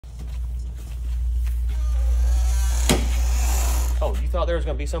Oh, you thought there was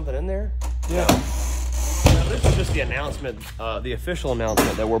going to be something in there? Yeah. No, this is just the announcement, the official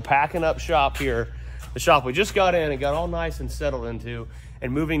announcement that we're packing up shop here. The shop we just got in and got all nice and settled into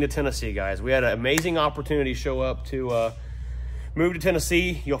and moving to Tennessee, guys. We had an amazing opportunity show up to move to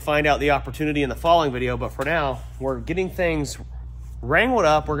Tennessee. You'll find out the opportunity in the following video, but for now, we're getting things wrangled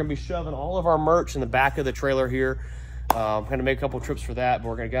up. We're going to be shoving all of our merch in the back of the trailer here. I'm going to make a couple trips for that, but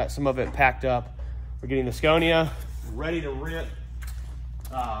we're going to get some of it packed up. We're getting the Sconia ready to rip.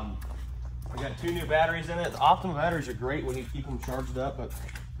 We got 2 new batteries in it. The Optima batteries are great when you keep them charged up, but the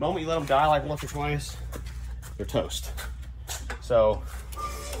moment you let them die like once or twice, they're toast. So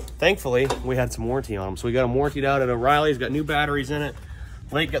thankfully we had some warranty on them. So we got them warrantied out at O'Reilly's, got new batteries in it.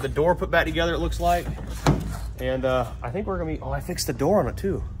 Lake got the door put back together, it looks like. And I think we're gonna be, oh, I fixed the door on it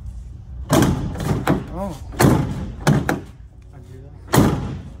too. Oh.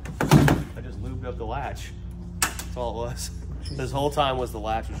 I just lubed up the latch. That's all it was. This whole time was the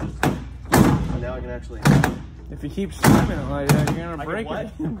latch was just, and now I can actually. If you keep slamming it like that, you're gonna break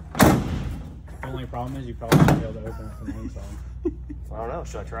it. The only problem is you probably won't be able to open it from the inside. I don't know,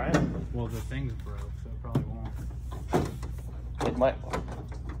 should I try it? Well, the thing's broke, so it probably won't. It might.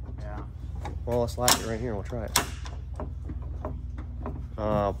 Yeah. Well, let's latch it right here. We'll try it.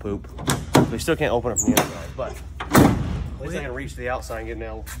 Oh, poop. We still can't open it from the inside, but at least I can reach the outside and get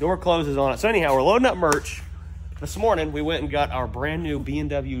now. Door closes on it. So anyhow, we're loading up merch. This morning, we went and got our brand new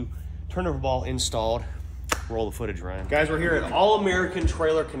B&W turnover ball installed. Roll the footage, Ryan. Guys, we're here at All American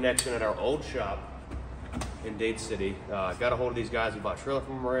Trailer Connection at our old shop in Dade City. Got a hold of these guys. We bought a trailer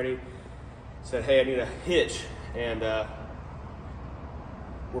from them already. Said, hey, I need a hitch. And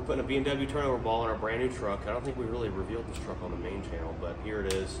we're putting a B&W turnover ball in our brand new truck. I don't think we really revealed this truck on the main channel, but here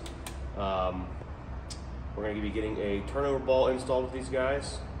it is. We're going to be getting a turnover ball installed with these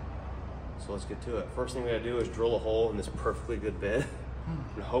guys. So let's get to it. First thing we gotta do is drill a hole in this perfectly good bed.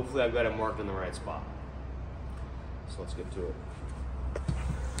 And hopefully I've got it marked in the right spot. So let's get to it.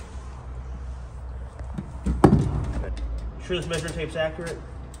 Okay. Sure this measuring tape's accurate?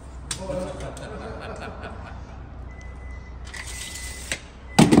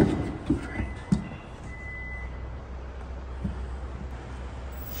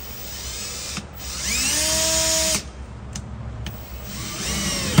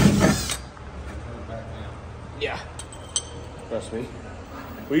 Yeah, trust me.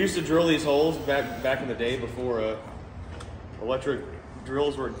 We used to drill these holes back in the day before electric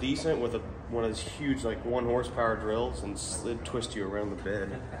drills were decent with one of those huge like 1 horsepower drills, and it'd twist you around the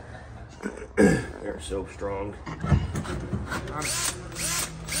bed. They're so strong.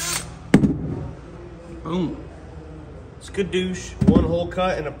 Boom. It's a good douche, 1 hole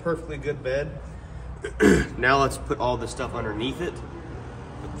cut and a perfectly good bed. Now let's put all this stuff underneath it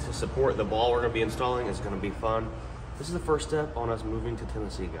to support the ball we're going to be installing. It's going to be fun. This is the first step on us moving to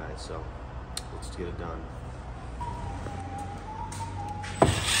Tennessee, guys, so let's get it done.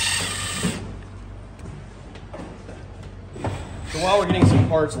 So while we're getting some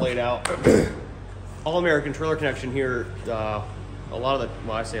parts laid out, All American Trailer Connection here, a lot of the,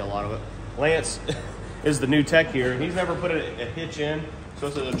 well, I say a lot of it, Lance is the new tech here. He's never put a hitch in, so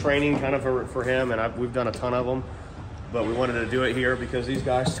this is a training kind of for him, and we've done a ton of them. But we wanted to do it here because these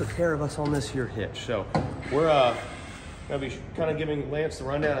guys took care of us on this here hitch. So we're gonna be kind of giving Lance the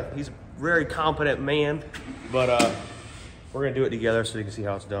rundown. He's a very competent man, but we're gonna do it together so you can see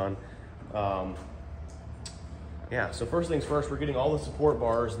how it's done. Yeah, so first things first, we're getting all the support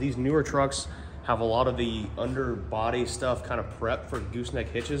bars. These newer trucks have a lot of the underbody stuff kind of prepped for gooseneck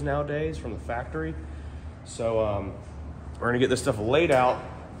hitches nowadays from the factory. So we're gonna get this stuff laid out,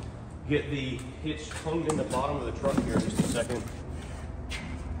 get the hitch hung in the bottom of the truck here in just a second,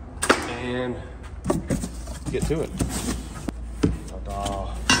 and get to it.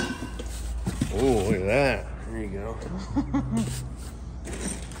 Ta-da. Oh, look at that. There you go.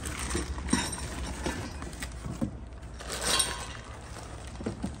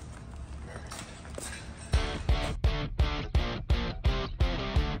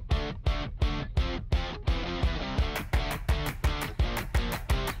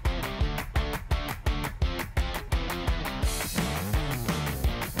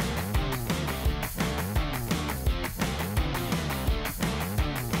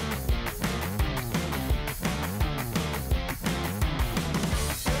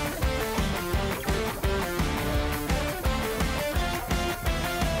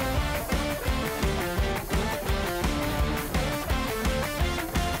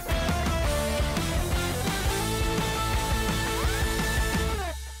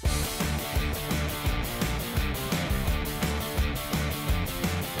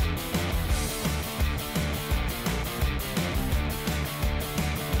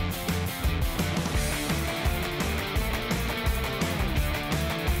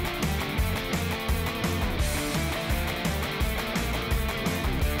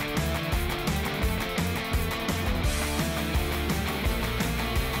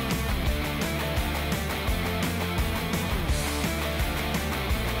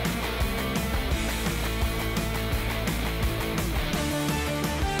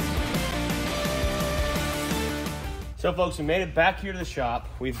 So folks, we made it back here to the shop.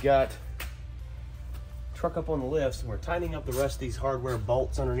 We've got truck up on the lifts, and we're tightening up the rest of these hardware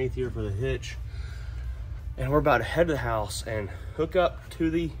bolts underneath here for the hitch. And we're about to head to the house and hook up to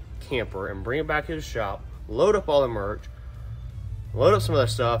the camper and bring it back to the shop, load up all the merch, load up some of that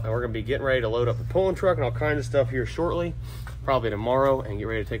stuff, and we're gonna be getting ready to load up the pulling truck and all kinds of stuff here shortly, probably tomorrow, and get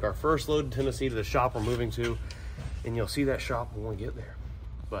ready to take our first load in Tennessee to the shop we're moving to. And you'll see that shop when we get there.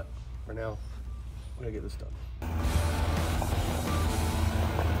 But for now, we're gonna get this done.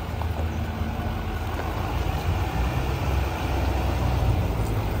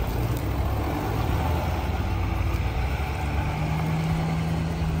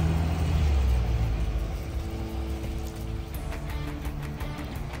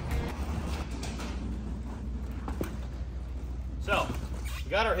 So, we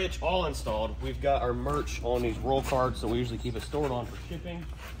got our hitch all installed. We've got our merch on these roll carts that we usually keep it stored on for shipping.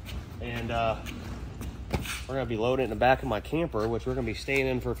 And we're gonna be loading it in the back of my camper, which we're gonna be staying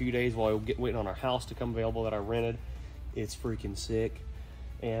in for a few days while we waiting on our house to come available that I rented. It's freaking sick.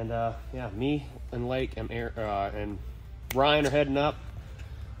 And yeah, me and Lake and Ryan are heading up,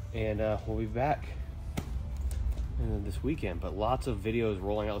 and we'll be back this weekend. But lots of videos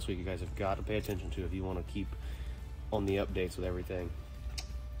rolling out this week you guys have got to pay attention to if you want to keep on the updates with everything.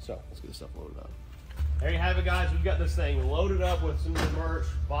 So let's get this stuff loaded up. There you have it, guys. We've got this thing loaded up with some of the merch,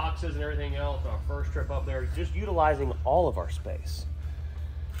 boxes and everything else. Our first trip up there, just utilizing all of our space.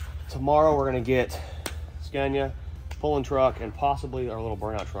 Tomorrow we're gonna get Scania, pulling truck, and possibly our little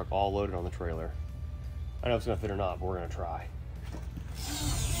burnout truck all loaded on the trailer. I know if it's gonna fit or not, but we're gonna try.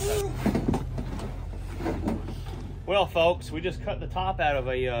 Well, folks, we just cut the top out of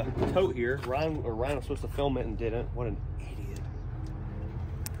a tote here. Ryan was supposed to film it and didn't. What an idiot.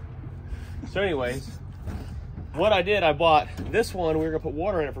 So anyways, what I did, I bought this one. We were gonna put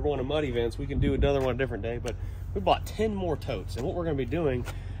water in it for going to mud events. We can do another one a different day, but we bought 10 more totes. And what we're gonna be doing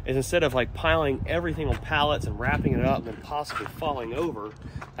is, instead of like piling everything on pallets and wrapping it up and then possibly falling over,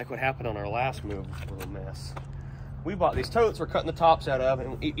 like what happened on our last move, a little mess. We bought these totes we're cutting the tops out of,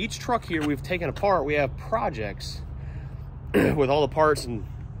 and each truck here we've taken apart. We have projects with all the parts and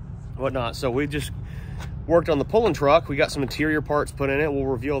whatnot. So we just worked on the pulling truck. We got some interior parts put in it. We'll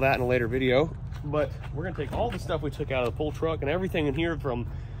reveal that in a later video. But we're gonna take all the stuff we took out of the pull truck and everything in here from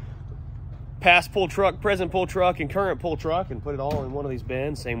past pull truck, present pull truck, and current pull truck, and put it all in one of these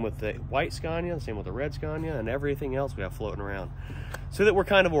bins. Same with the white Scania, same with the red Scania, and everything else we have floating around, so that we're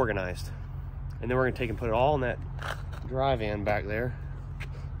kind of organized. And then we're gonna take and put it all in that drive-in back there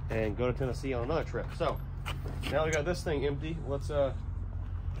and go to Tennessee on another trip. So now we got this thing empty. Let's you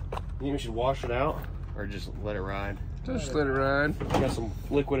think we should wash it out or just let it ride? Just let it ride. We got some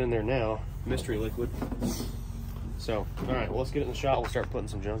liquid in there now, mystery liquid. So, all right, well, let's get it in the shop. We'll start putting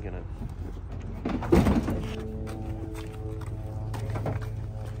some junk in it.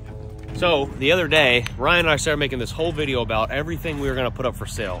 So the other day, Ryan and I started making this whole video about everything we were gonna put up for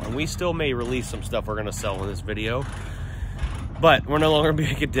sale, and we still may release some stuff we're gonna sell in this video, but we're no longer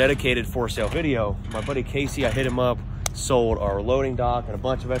making a dedicated for sale video. My buddy Casey, I hit him up, sold our loading dock and a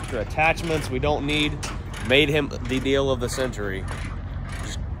bunch of extra attachments we don't need, made him the deal of the century.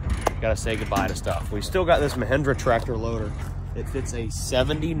 Just gotta say goodbye to stuff. We still got this Mahindra tractor loader. It fits a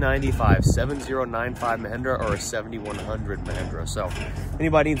 7095, 7095 Mahindra or a 7100 Mahindra. So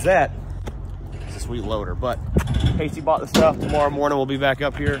anybody needs that, it's a sweet loader. But Casey bought the stuff. Tomorrow morning we'll be back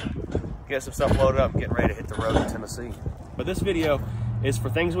up here, get some stuff loaded up, getting ready to hit the road in Tennessee. But this video is for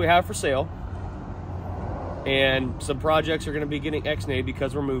things we have for sale, and some projects are going to be getting X-nayed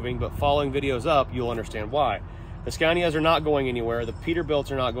because we're moving, but following videos up, you'll understand why. The Scanias are not going anywhere, the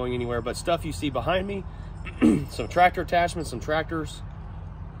Peterbilts are not going anywhere, but stuff you see behind me, some tractor attachments, some tractors,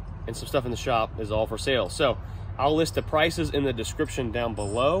 and some stuff in the shop is all for sale. So I'll list the prices in the description down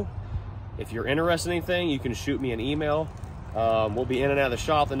below. If you're interested in anything, you can shoot me an email. We'll be in and out of the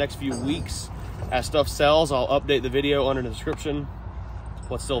shop the next few weeks. As stuff sells, I'll update the video under the description,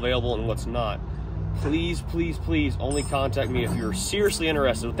 what's still available and what's not. Please, please, please only contact me if you're seriously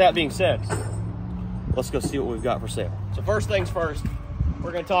interested. With that being said, let's go see what we've got for sale. So first things first,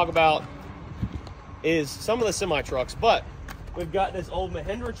 we're gonna talk about is some of the semi trucks, but we've got this old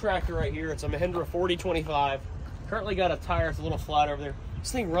Mahindra tractor right here. It's a Mahindra 4025. Currently got a tire, it's a little flat over there.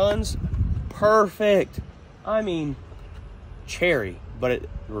 This thing runs perfect. I mean, cherry, but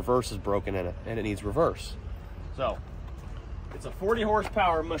reverse is broken in it and it needs reverse. So it's a 40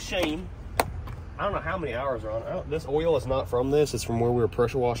 horsepower machine. I don't know how many hours are on it. This oil is not from this, it's from where we were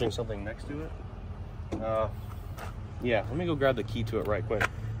pressure washing something next to it. Yeah, let me go grab the key to it right quick.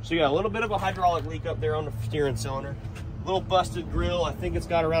 So you got a little bit of a hydraulic leak up there on the steering cylinder. Little busted grill. I think it's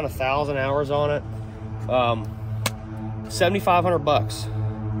got around 1,000 hours on it. $7,500 bucks.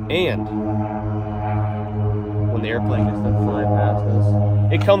 And when the airplane gets done flying past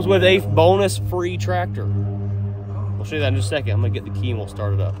us, it comes with a bonus free tractor. I'll show you that in just a second. I'm gonna get the key and we'll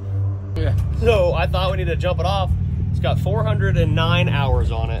start it up. Yeah. So I thought we needed to jump it off. It's got 409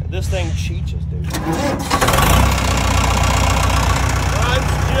 hours on it. This thing cheeches, dude. Runs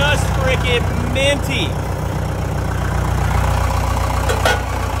just freaking minty.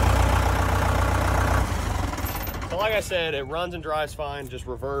 So like I said, it runs and drives fine, just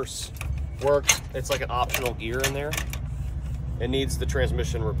reverse works. It's like an optional gear in there. It needs the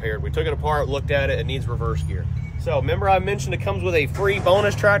transmission repaired. We took it apart, looked at it, it needs reverse gear. So remember I mentioned it comes with a free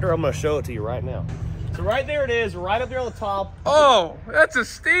bonus tractor? I'm gonna show it to you right now. So right there it is, right up there on the top. Oh, that's a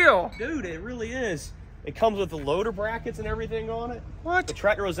steal. Dude, it really is. It comes with the loader brackets and everything on it. What? The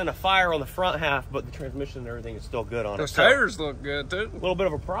tractor was in a fire on the front half, but the transmission and everything is still good on Those it. tires look good, too. A little bit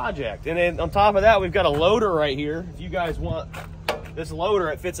of a project. And then on top of that, we've got a loader right here. If you guys want this loader,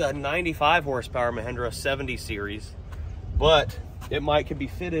 it fits a 95 horsepower Mahindra 70 series, but it could be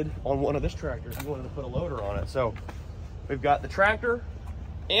fitted on one of this tractors if you wanted to put a loader on it. So we've got the tractor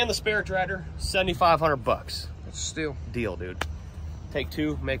and the spare tractor, $7,500 bucks. That's a steal. Deal, dude. Take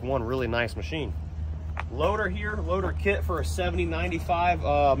two, make one really nice machine. Loader here, loader kit for a 7095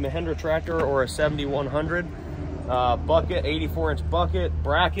 Mahindra tractor or a 7100. Bucket, 84-inch bucket,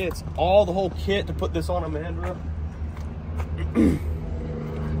 brackets, all the whole kit to put this on a Mahindra.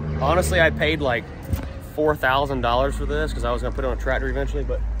 Honestly, I paid like $4,000 for this because I was gonna put it on a tractor eventually,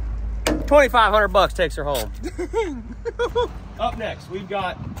 but $2,500 bucks takes her home. Up next, we've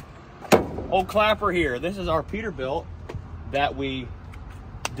got old clapper here. This is our Peterbilt that we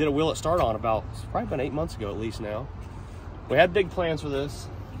did a wheel at start on it's probably been 8 months ago at least now. We had big plans for this.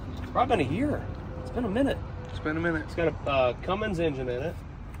 It's probably been a year. It's been a minute. It's been a minute. It's got a Cummins engine in it.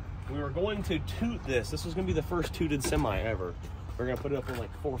 We were going to toot this. This was gonna be the first tooted semi ever. We're gonna put it up on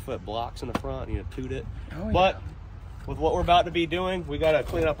like 4-foot blocks in the front and toot it. Oh, yeah. But with what we're about to be doing, we gotta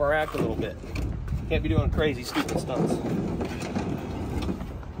clean up our act a little bit. Can't be doing crazy, stupid stunts.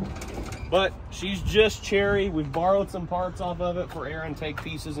 But she's just cherry. We've borrowed some parts off of it for air intake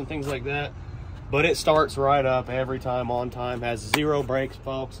pieces and things like that. But it starts right up every time, on time, has 0 brakes,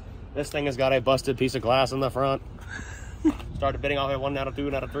 folks. This thing has got a busted piece of glass in the front. Started bidding off at 1 out of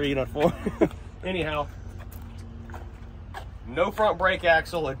 2 out of 3 out of 4. Anyhow, no front brake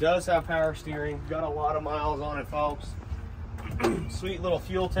axle. It does have power steering. Got a lot of miles on it, folks. Sweet little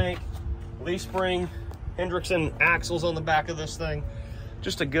fuel tank, leaf spring, Hendrickson axles on the back of this thing.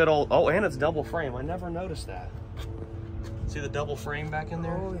 Just a good old, oh, and it's double frame. I never noticed that. See the double frame back in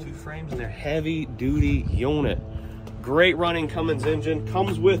there? Oh, yeah. 2 frames in there. Heavy duty unit. Great running Cummins engine.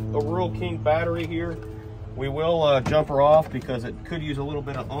 Comes with a Rural King battery here. We will jump her off because it could use a little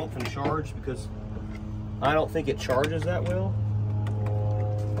bit of oomph and charge because I don't think it charges that well.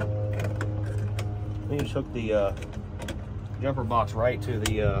 Let me just hook the jumper box right to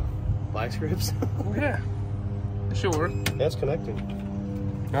the vice grips. Oh, yeah. It should work. That's connected.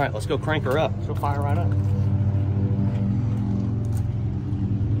 All right, let's go crank her up. She'll fire right up.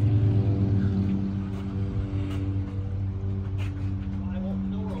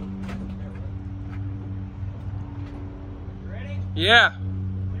 You ready? Yeah.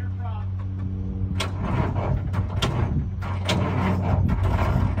 Clear prop.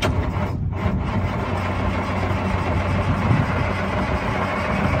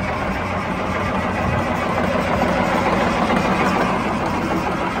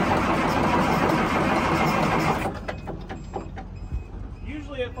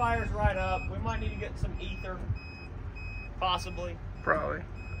 Usually it fires right up. We might need to get some ether, possibly. Probably.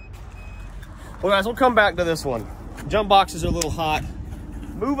 Well guys, we'll come back to this one. Jump boxes are a little hot.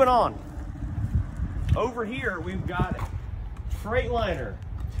 Moving on. Over here, we've got Freightliner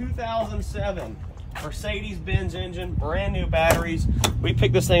 2007 Mercedes-Benz engine, brand new batteries. We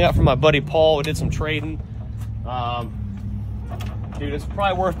picked this thing up from my buddy Paul. We did some trading. Dude, it's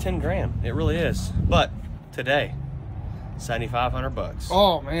probably worth 10 grand. It really is. But today, 7,500 bucks.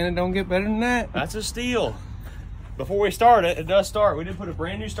 Oh man, it don't get better than that. That's a steal. Before we start it, it does start. We did put a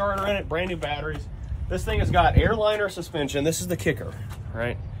brand new starter in it, brand new batteries. This thing has got airliner suspension. This is the kicker,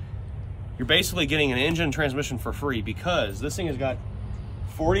 right? You're basically getting an engine transmission for free because this thing has got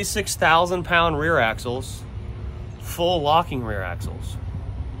 46,000 pound rear axles, full locking rear axles.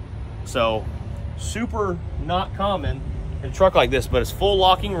 So super not common in a truck like this, but it's full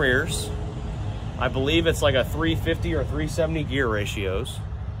locking rears. I believe it's like a 350 or 370 gear ratios.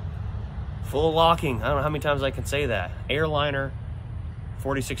 Full locking. I don't know how many times I can say that. Airliner,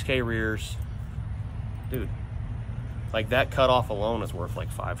 46K rears. Dude, like that cutoff alone is worth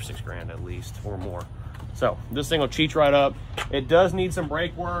like 5 or 6 grand at least or more. So this thing will cheech right up. It does need some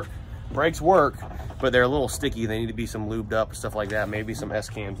brake work. Brakes work, but they're a little sticky. They need to be some lubed up and stuff like that. Maybe some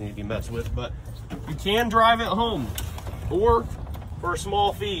S-cams need to be messed with, but you can drive it home, or for a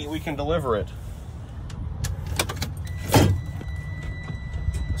small fee, we can deliver it.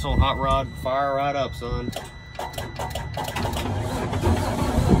 This old hot rod, fire right up, son.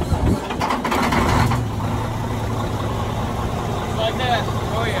 Like that.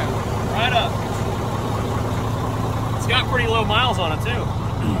 Oh yeah, right up. It's got pretty low miles on it too.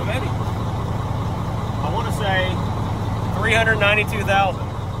 Already. I want to say 392,000.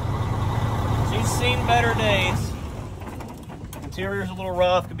 She's seen better days. Interior's a little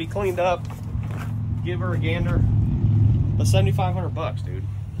rough, could be cleaned up. Give her a gander. But 7,500 bucks, dude.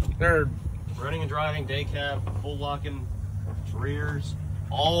 They're Running and driving, day cab, full locking rears,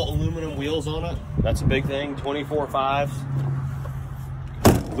 all aluminum wheels on it. That's a big thing. 24.5s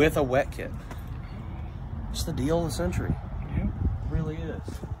with a wet kit. It's the deal of the century. yeah. It really is.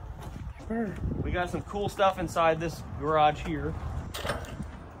 Sure. We got some cool stuff inside this garage here.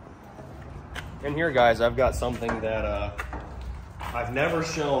 And here, guys, I've got something that I've never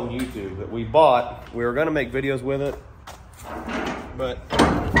shown YouTube that we bought. We were gonna make videos with it, but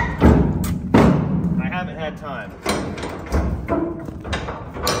I haven't had time.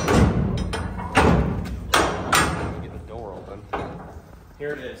 Get the door open.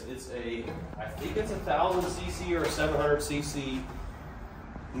 Here it is. It's I think it's 1,000cc or a 700cc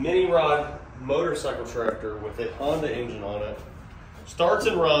mini rod motorcycle tractor with a Honda engine on it. Starts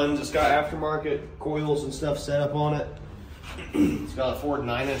and runs. It's got aftermarket coils and stuff set up on it. It's got a Ford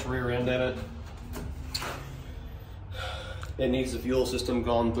 9-inch rear end in it. It needs the fuel system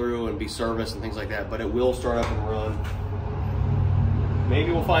gone through and be serviced and things like that, but it will start up and run.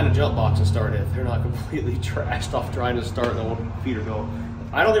 Maybe we'll find a jump box and start it if they're not completely trashed off trying to start the old Peterbilt.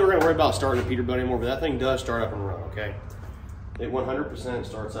 I don't think we're gonna worry about starting a Peterbilt anymore, but that thing does start up and run, okay? It 100%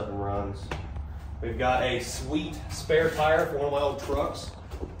 starts up and runs. We've got a sweet spare tire for one of my old trucks.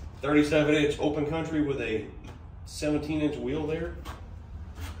 37-inch open country with a 17-inch wheel there.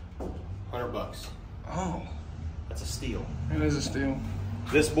 100 bucks. Oh, That's a steal. it is a steal.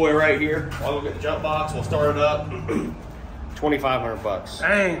 This boy right here, I'll go get the jump box, we'll start it up. 2,500 bucks.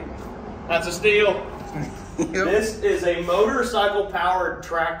 Dang. That's a steal. Yep. This is a motorcycle powered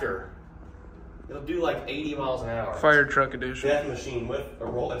tractor. It'll do like 80 miles an hour. Fire truck edition. Death machine with a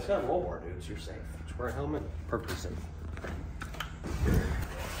roll. It's got a roll bar, dude, so you're safe. Just wear a helmet, perfectly safe.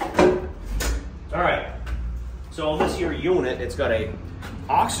 All right. So on this here unit, it's got a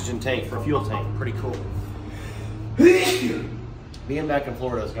oxygen tank for a fuel tank. Pretty cool. Being back in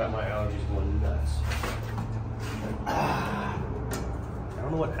Florida has got my allergies going nuts. I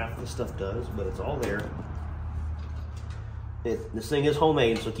don't know what half of this stuff does, but it's all there. This thing is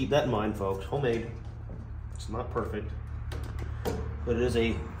homemade, so keep that in mind, folks. Homemade. It's not perfect, but it is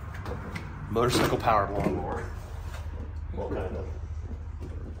a motorcycle powered lawnmower. Well, kind of.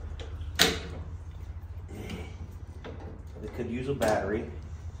 It could use a battery.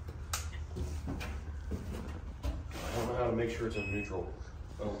 I don't know how to make sure it's in neutral.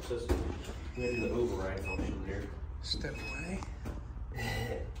 Oh, it says maybe the override function here. Step away.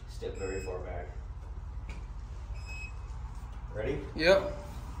 Step very far back. Ready? Yep.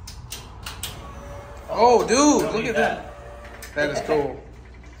 Oh, dude, Don't look need at that. That is cool.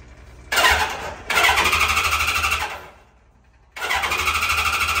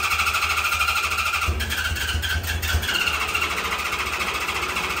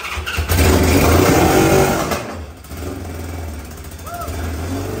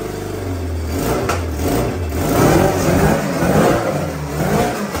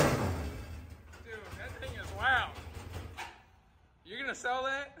 Sell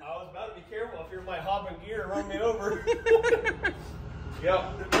that? I was about to be careful if you're my hopping gear, run me over.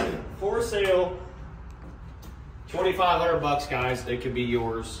 Yep, for sale. 2,500 bucks, guys. It could be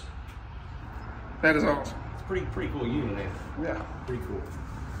yours. That is awesome. It's pretty cool unit, man. Yeah. Pretty cool.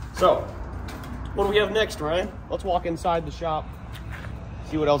 So, what do we have next, Ryan? Let's walk inside the shop,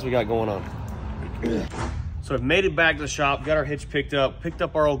 see what else we got going on. So I've made it back to the shop, got our hitch picked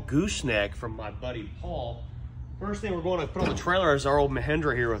up our old gooseneck from my buddy Paul. First thing we're going to put on the trailer is our old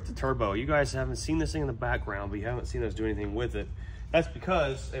Mahindra here with the turbo. You guys haven't seen this thing in the background, but you haven't seen us do anything with it. That's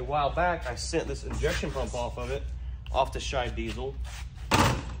because a while back I sent this injection pump off of it, off to Shy Diesel.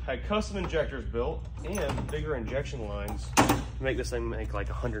 Had custom injectors built and bigger injection lines to make this thing make like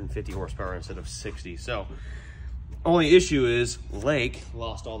 150 horsepower instead of 60. So, only issue is Lake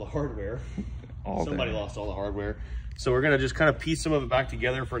lost all the hardware. Somebody lost all the hardware. So we're gonna just kind of piece some of it back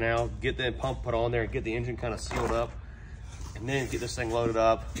together for now, get the pump put on there, get the engine kind of sealed up, and then get this thing loaded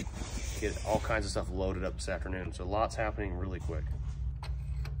up get all kinds of stuff loaded up this afternoon. So lots happening really quick.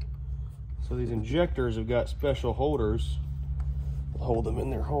 So these injectors have got special holders. We'll hold them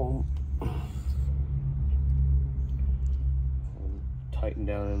in their home. Tighten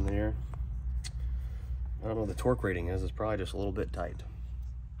down in there. I don't know what the torque rating is. It's probably just a little bit tight.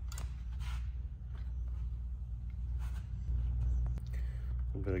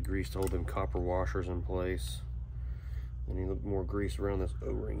 A little bit of grease to hold them copper washers in place. And a little more grease around this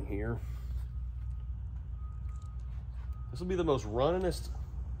O-ring here. This will be the most runningest,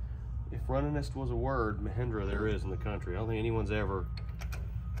 if runningest was a word, Mahindra there is in the country. I don't think anyone's ever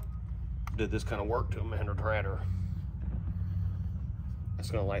did this kind of work to a Mahindra tractor. It's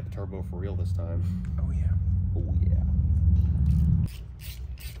gonna light the turbo for real this time. Oh yeah. Oh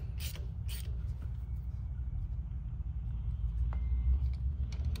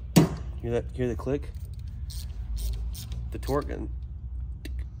yeah. Hear that? Hear the click? The torque and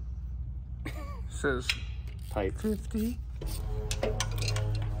Says tight. 50.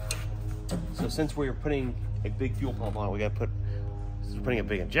 So since we're putting a big fuel pump on it, we gotta put, since we're putting a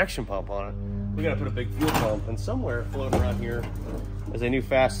big injection pump on it, we gotta put a big fuel pump. And somewhere floating around here is a new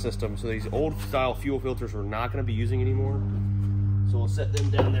FASS system. So these old style fuel filters we're not gonna be using anymore. So we'll set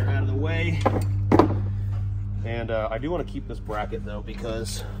them down there out of the way. And I do wanna keep this bracket though,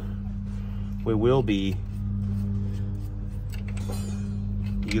 because we will be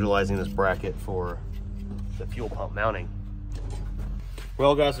utilizing this bracket for the fuel pump mounting.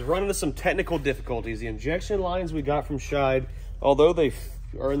 Well guys, we've run into some technical difficulties. The injection lines we got from Scheid, although they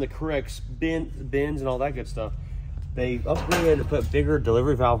are in the correct bins and all that good stuff, they upgraded to put bigger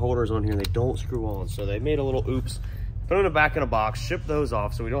delivery valve holders on here and they don't screw on. So they made a little oops, put them back in a box, shipped those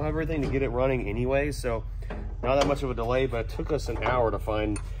off. So we don't have everything to get it running anyway. So not that much of a delay, but it took us an hour to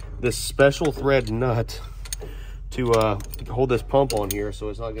find this special thread nut to hold this pump on here so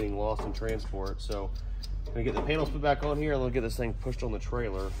it's not getting lost in transport. So I'm gonna get the panels put back on here and we'll get this thing pushed on the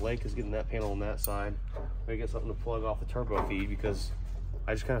trailer. Lake is getting that panel on that side. We get something to plug off the turbo feed because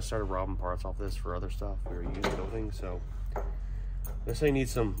I just kind of started robbing parts off this for other stuff we were using building. So this thing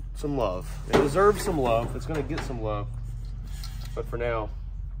needs some love. It deserves some love. It's gonna get some love. But for now,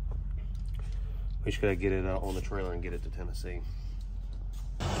 we just gotta get it on the trailer and get it to Tennessee.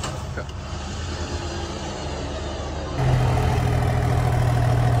 Okay.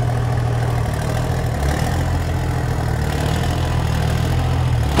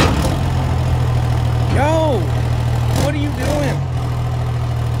 Yo, what are you doing?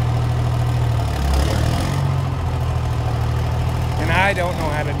 And I don't know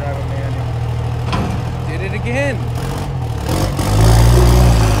how to drive a manual. Did it again.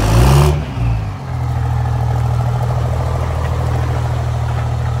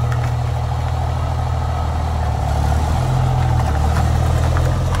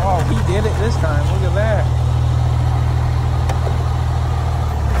 Oh, he did it this time. Look at that.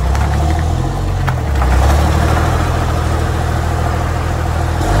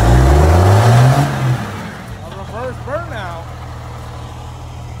 Burnout.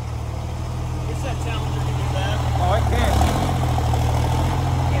 It's that Challenger to do that. Oh, it can.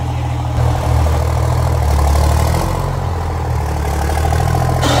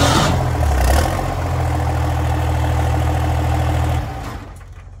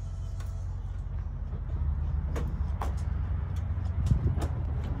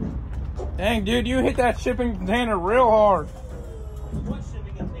 Dang, dude, you hit that shipping container real hard. What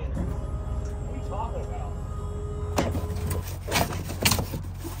shipping container? What are you talking about?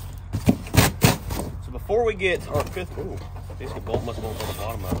 So before we get our fifth, ooh, these bolt must bolt on the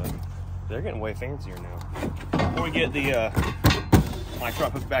bottom of it. They're getting way fancier now. Before we get the my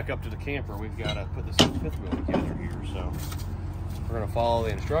truck hooked back up to the camper, we've got to put this fifth wheel together here. So we're going to follow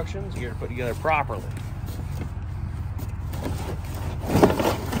the instructions, get it put together properly.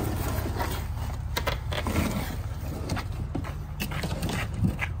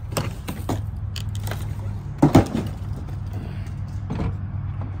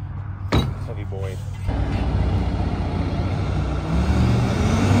 Heavy boy.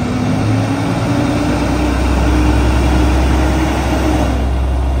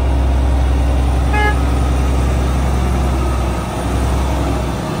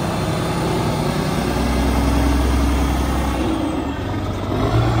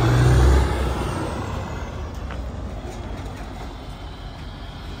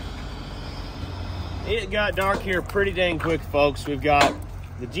 It got dark here pretty dang quick, folks. We've got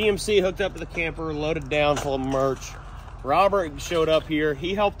the GMC hooked up to the camper, loaded down full of merch. Robert showed up here.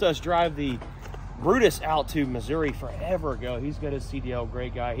 He helped us drive the Brutus out to Missouri forever ago. He's got his CDL,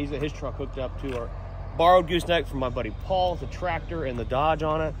 great guy. He's got his truck hooked up to our borrowed gooseneck from my buddy Paul, the tractor and the Dodge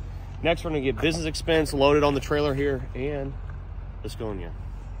on it. Next, we're gonna get business expense loaded on the trailer here and the Scania.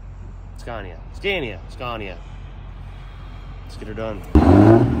 Let's get her done.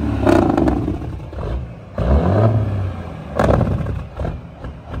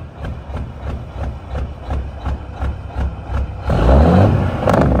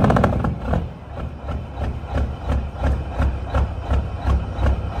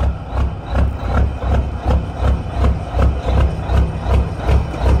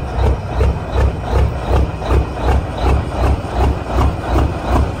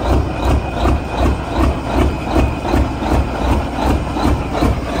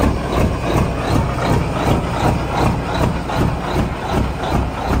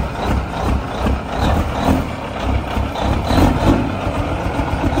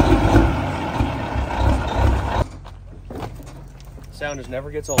 Sound just never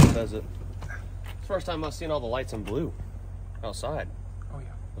gets old, does it? It's the first time I've seen all the lights in blue outside. Oh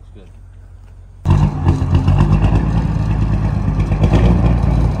yeah. Looks good.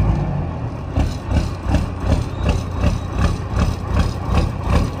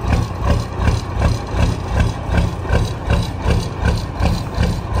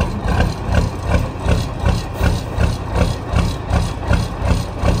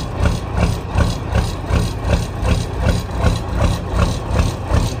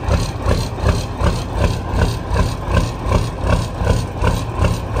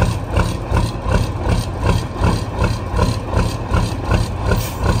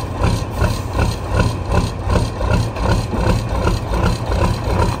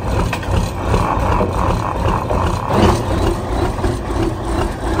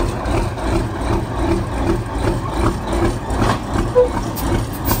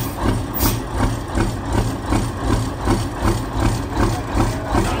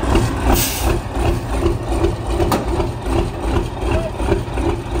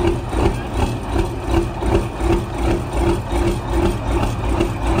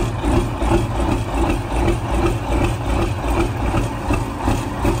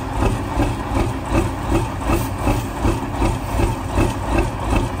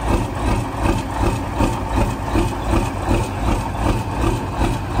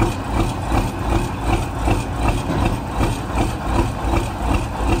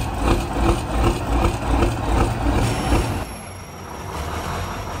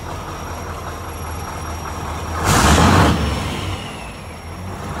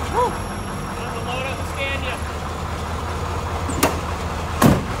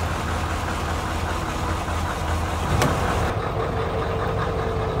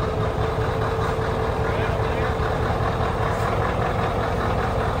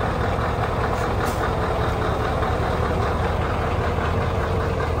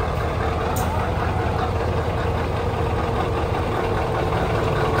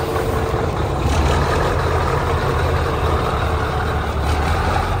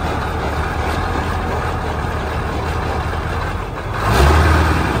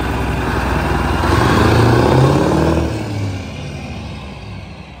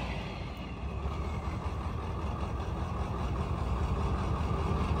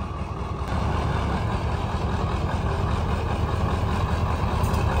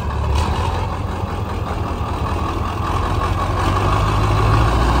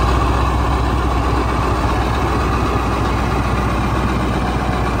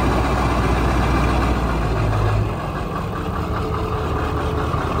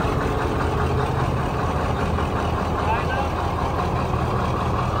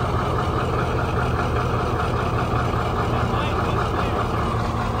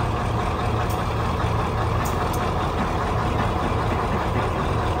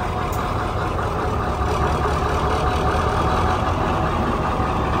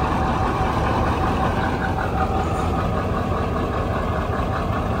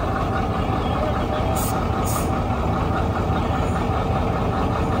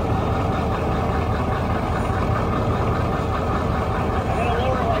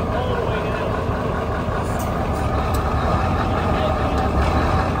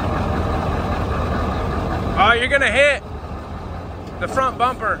 Oh, you're gonna hit the front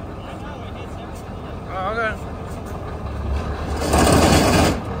bumper. Oh, okay.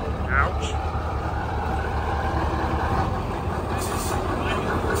 Ouch.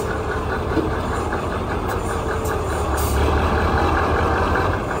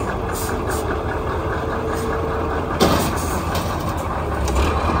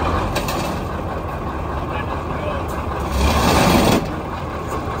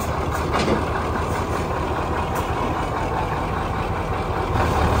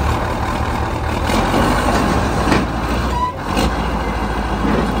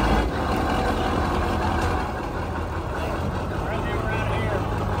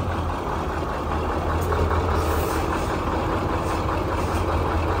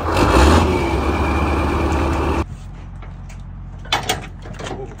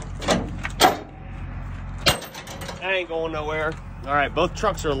 I ain't going nowhere. All right, both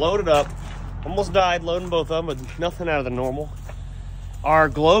trucks are loaded up. Almost died loading both of them, but nothing out of the normal. Our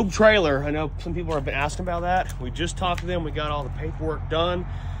Globe trailer, I know some people have been asking about that. We just talked to them. We got all the paperwork done.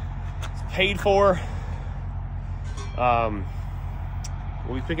 It's paid for.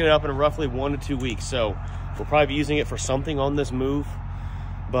 We'll be picking it up in roughly 1 to 2 weeks. So we'll probably be using it for something on this move.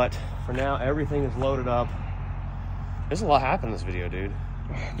 But for now, everything is loaded up. There's a lot happened in this video, dude.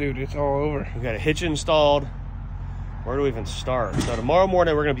 Dude, it's all over. We got a hitch installed. Where do we even start? So tomorrow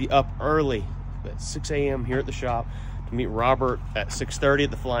morning, we're gonna be up early at 6 a.m. here at the shop to meet Robert at 6:30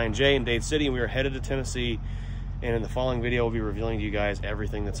 at the Flying J in Dade City, and we are headed to Tennessee. And in the following video, we'll be revealing to you guys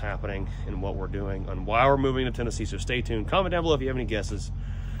everything that's happening and what we're doing and why we're moving to Tennessee. So stay tuned. Comment down below if you have any guesses.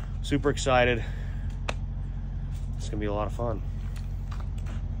 Super excited. It's gonna be a lot of fun.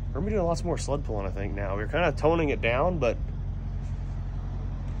 We're gonna be doing lots more sled pulling, I think, now. We're kind of toning it down, but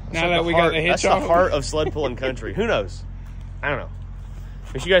now that we got the hitch that's off. the heart of sled pulling country. Who knows? I don't know.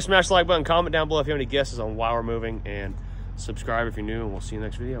 Make sure you guys smash the like button, comment down below if you have any guesses on why we're moving, and subscribe if you're new, and we'll see you in the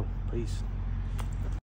next video. Peace.